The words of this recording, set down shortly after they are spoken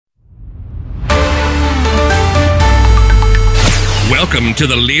Welcome to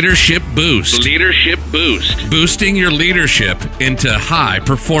the Leadership Boost. Leadership Boost. Boosting your leadership into high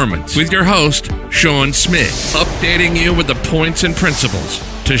performance with your host, Sean Smith. Updating you with the points and principles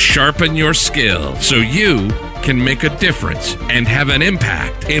to sharpen your skill so you can make a difference and have an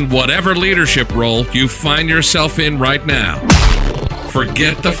impact in whatever leadership role you find yourself in right now.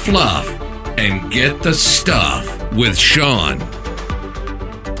 Forget the fluff and get the stuff with Sean.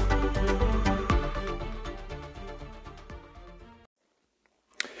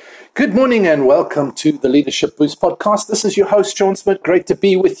 Good morning and welcome to the Leadership Boost podcast. This is your host, Sean Smith. Great to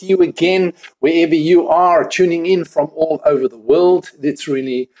be with you again, wherever you are tuning in from all over the world. It's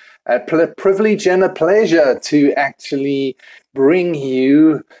really a privilege and a pleasure to actually bring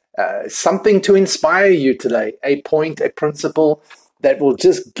you something to inspire you today, a point, a principle that will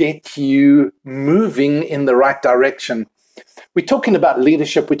just get you moving in the right direction. We're talking about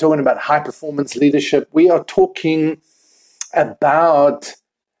leadership. We're talking about high performance leadership. We are talking about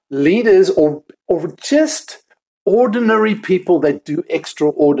leaders or just ordinary people that do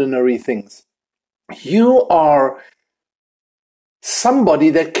extraordinary things. You are somebody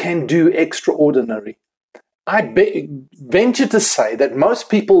that can do extraordinary. I venture to say that most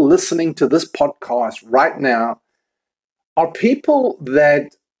people listening to this podcast right now are people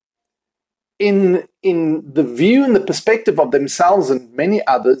that in the view and the perspective of themselves and many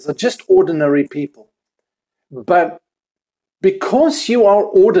others are just ordinary people. But because you are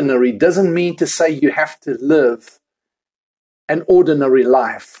ordinary doesn't mean to say you have to live an ordinary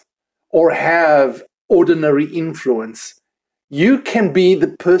life or have ordinary influence. You can be the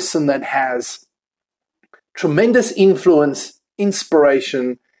person that has tremendous influence,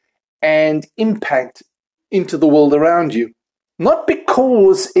 inspiration, and impact into the world around you. Not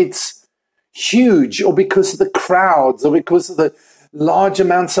because it's huge or because of the crowds or because of the large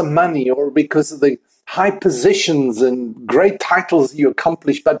amounts of money or because of the high positions and great titles you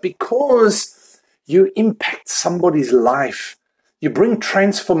accomplish, but because you impact somebody's life, you bring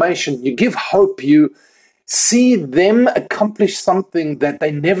transformation, you give hope, you see them accomplish something that they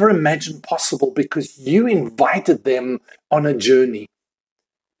never imagined possible because you invited them on a journey.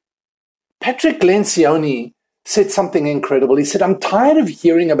 Patrick Lencioni said something incredible. He said, "I'm tired of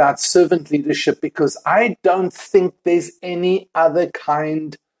hearing about servant leadership because I don't think there's any other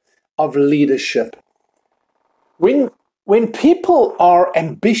kind of leadership." When people are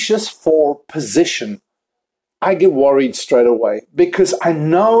ambitious for position, I get worried straight away because I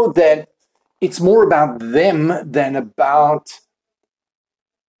know that it's more about them than about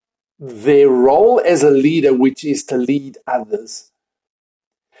their role as a leader, which is to lead others.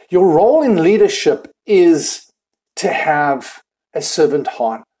 Your role in leadership is to have a servant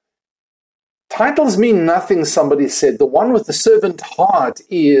heart. Titles mean nothing, somebody said. The one with the servant heart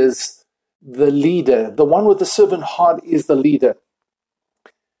is the leader. The one with the servant heart is the leader.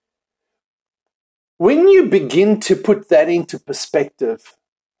 When you begin to put that into perspective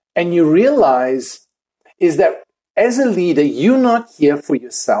and you realize is that as a leader, you're not here for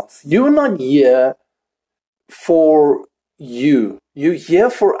yourself. You're not here for you. You're here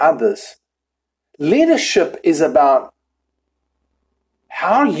for others. Leadership is about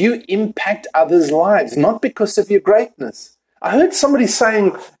how you impact others' lives, not because of your greatness. I heard somebody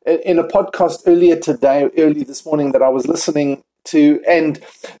saying in a podcast early this morning that I was listening to, and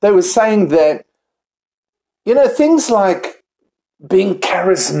they were saying that, things like being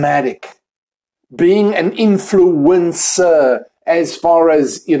charismatic, being an influencer as far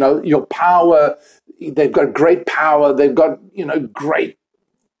as, your power, they've got great power, they've got, great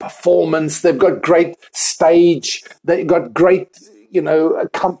performance, they've got great stage, they've got great,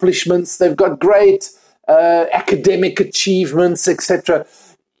 accomplishments, they've got great academic achievements, etc.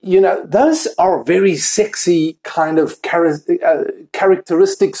 Those are very sexy kind of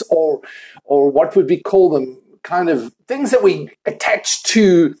characteristics, or what would we call them? Kind of things that we attach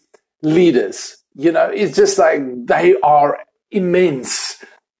to leaders. It's just like they are immense,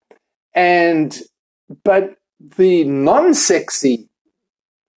 but the non-sexy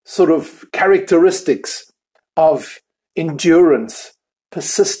sort of characteristics of endurance,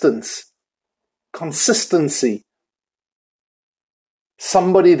 persistence, consistency,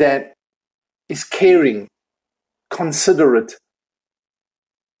 somebody that is caring, considerate.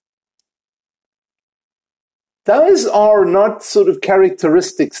 Those are not sort of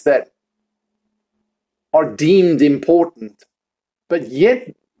characteristics that are deemed important, but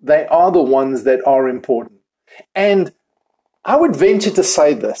yet they are the ones that are important. And I would venture to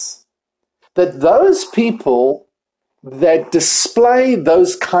say this, that those people that display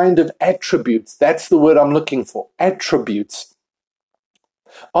those kind of attributes, that's the word I'm looking for, attributes,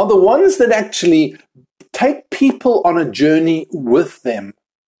 are the ones that actually take people on a journey with them.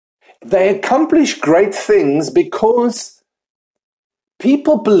 They accomplish great things because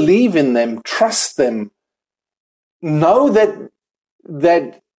people believe in them, trust them, know that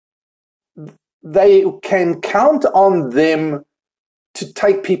they can count on them to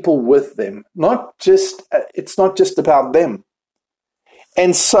take people with them. It's not just about them.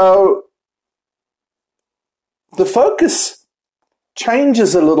 And so the focus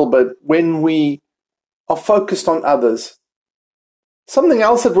changes a little bit when we are focused on others. Something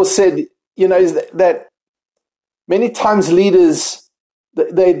else that was said, is that many times leaders,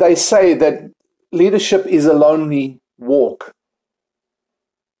 they say that leadership is a lonely walk.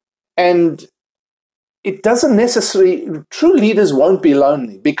 And it doesn't necessarily, true leaders won't be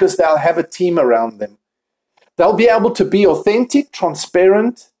lonely because they'll have a team around them. They'll be able to be authentic,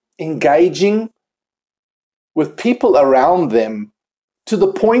 transparent, engaging with people around them to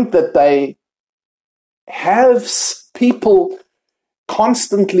the point that they have people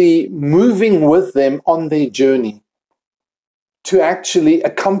constantly moving with them on their journey to actually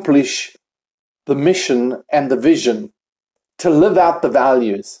accomplish the mission and the vision, to live out the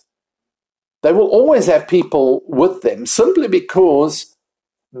values. They will always have people with them simply because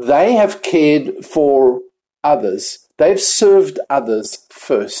they have cared for others. They've served others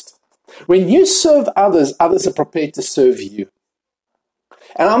first. When you serve others, others are prepared to serve you.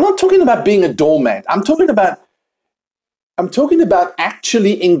 And I'm not talking about being a doormat. I'm talking about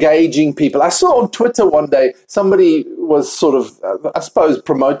actually engaging people. I saw on Twitter one day, somebody was sort of, I suppose,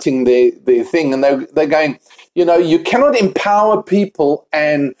 promoting their thing, and they're going, you cannot empower people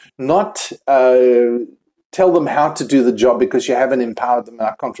and not tell them how to do the job because you haven't empowered them. And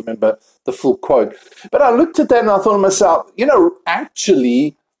I can't remember the full quote. But I looked at that and I thought to myself,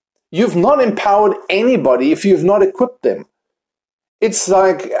 actually, you've not empowered anybody if you've not equipped them. It's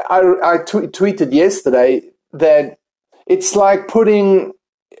like I tweeted yesterday that it's like putting,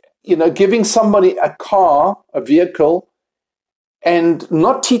 giving somebody a car, a vehicle, and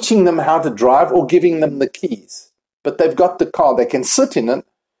not teaching them how to drive or giving them the keys. But they've got the car, they can sit in it.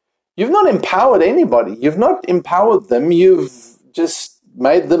 You've not empowered anybody. You've not empowered them. You've just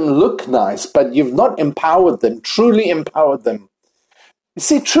made them look nice, but you've not empowered them, truly empowered them. You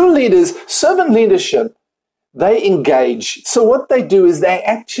see, true leaders, servant leadership, they engage. So what they do is they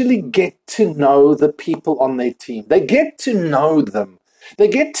actually get to know the people on their team. They get to know them. They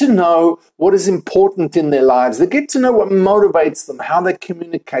get to know what is important in their lives. They get to know what motivates them, how they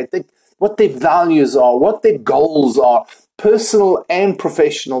communicate, what their values are, what their goals are, personal and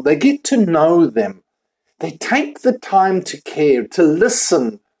professional. They get to know them. They take the time to care, to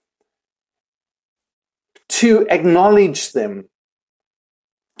listen, to acknowledge them,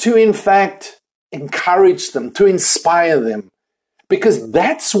 to in fact encourage them, to inspire them, because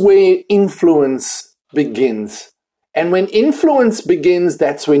that's where influence begins. And when influence begins,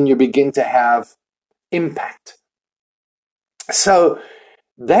 that's when you begin to have impact. So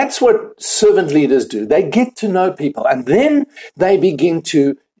that's what servant leaders do. They get to know people and then they begin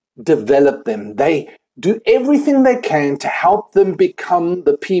to develop them. They do everything they can to help them become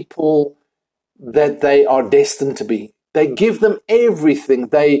the people that they are destined to be. They give them everything.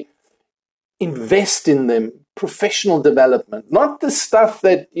 They invest in them, professional development, not the stuff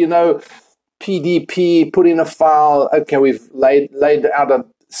that, PDP, put in a file, okay, we've laid out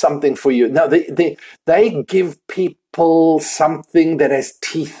something for you. No, they give people something that has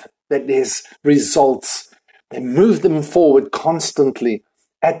teeth, that has results. They move them forward constantly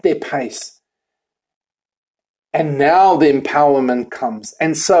at their pace. And now the empowerment comes.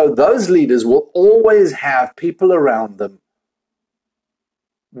 And so those leaders will always have people around them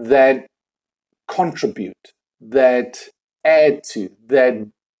that contribute, that add to, that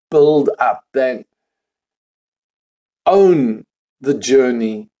build up, that own the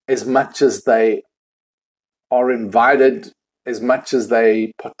journey as much as they are invited, as much as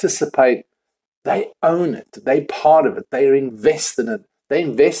they participate. They own it. They're part of it. They're invested in it. They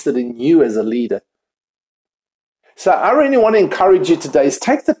invested in you as a leader. So I really want to encourage you today is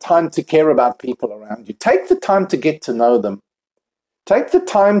take the time to care about people around you. Take the time to get to know them. Take the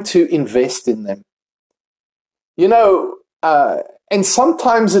time to invest in them. And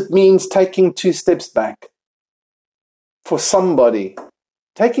sometimes it means taking 2 steps back for somebody.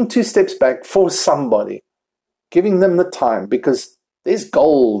 Taking 2 steps back for somebody. Giving them the time, because there's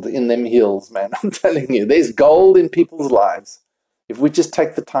gold in them hills, man. I'm telling you, there's gold in people's lives if we just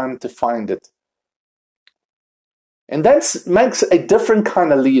take the time to find it. And that makes a different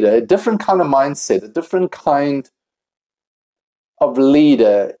kind of leader, a different kind of mindset, a different kind of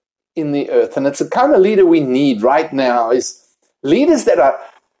leader in the earth. And it's the kind of leader we need right now, is leaders that are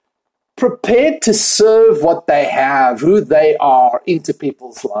prepared to serve what they have, who they are, into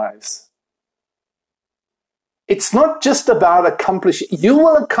people's lives. It's not just about accomplishing. You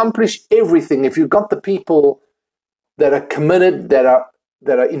will accomplish everything if you've got the people that are committed, that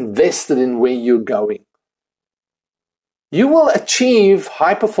are invested in where you're going. You will achieve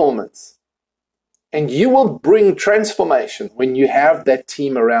high performance and you will bring transformation when you have that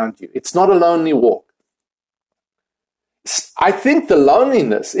team around you. It's not a lonely walk. I think the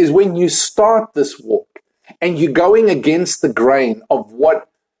loneliness is when you start this walk and you're going against the grain of what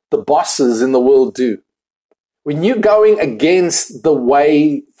the bosses in the world do. When you're going against the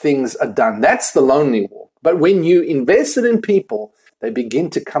way things are done, that's the lonely walk. But when you invested in people, they begin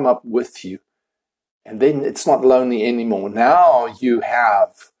to come up with you. And then it's not lonely anymore. Now you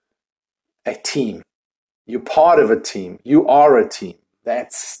have a team. You're part of a team. You are a team.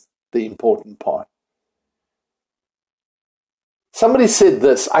 That's the important part. Somebody said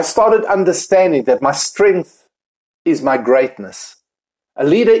this: I started understanding that my strength is my greatness. A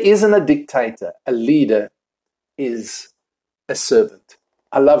leader isn't a dictator. A leader is a servant.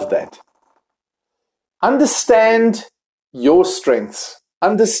 I love that. Understand your strengths.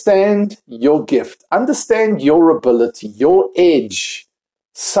 Understand your gift. Understand your ability, your edge.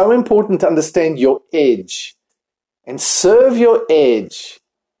 So important to understand your edge and serve your edge.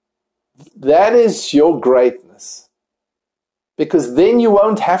 That is your greatness. Because then you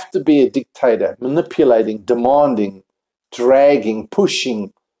won't have to be a dictator, manipulating, demanding, dragging,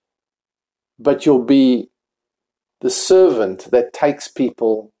 pushing, but you'll be the servant that takes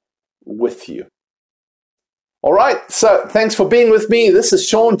people with you. All right, so thanks for being with me. This is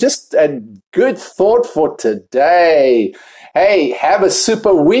Sean. Just a good thought for today. Hey, have a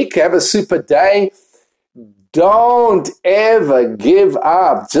super week. Have a super day. Don't ever give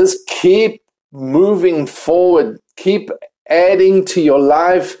up. Just keep moving forward. Keep adding to your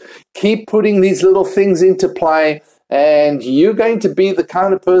life. Keep putting these little things into play. And you're going to be the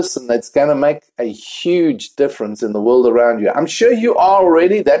kind of person that's going to make a huge difference in the world around you. I'm sure you are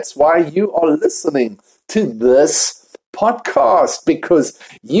already. That's why you are listening to this podcast, because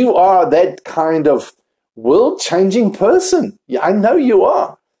you are that kind of world-changing person. Yeah, I know you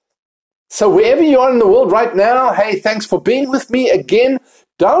are. So wherever you are in the world right now, hey, thanks for being with me again.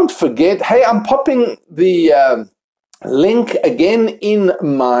 Don't forget, hey, I'm popping the link again in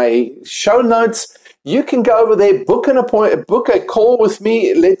my show notes. You can go over there, book an appointment, book a call with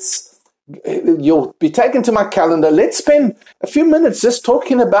me. You'll be taken to my calendar. Let's spend a few minutes just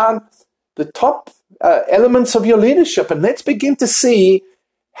talking about the top elements of your leadership, and let's begin to see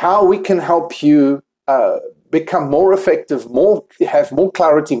how we can help you become more effective, have more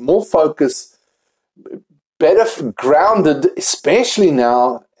clarity, more focus, better grounded, especially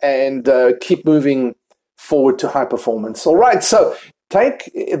now, and keep moving forward to high performance. All right, so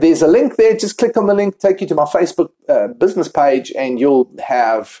there's a link there. Just click on the link, take you to my Facebook business page, and you'll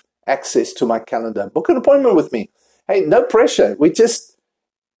have access to my calendar. Book an appointment with me. Hey, no pressure.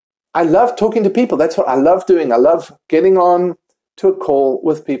 I love talking to people. That's what I love doing. I love getting on to a call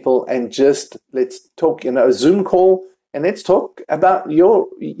with people and just let's talk, a Zoom call, and let's talk about you.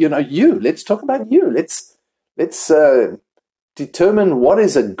 Let's talk about you. Let's determine what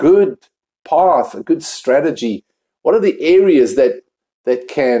is a good path, a good strategy. What are the areas that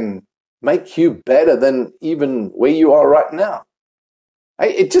can make you better than even where you are right now?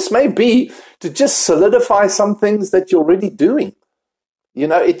 Hey, it just may be to just solidify some things that you're already doing.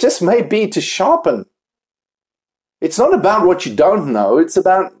 It just may be to sharpen. It's not about what you don't know. It's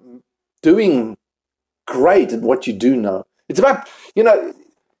about doing great at what you do know. It's about,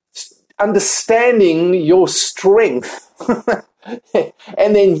 understanding your strength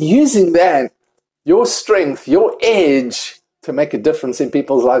and then using that, your strength, your edge, to make a difference in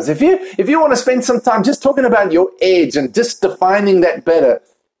people's lives. If you want to spend some time just talking about your edge and just defining that better,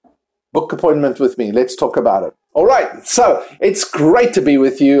 book appointment with me. Let's talk about it. All right, so it's great to be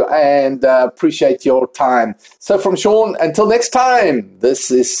with you and appreciate your time. So from Sean, until next time,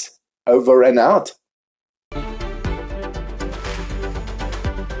 this is over and out.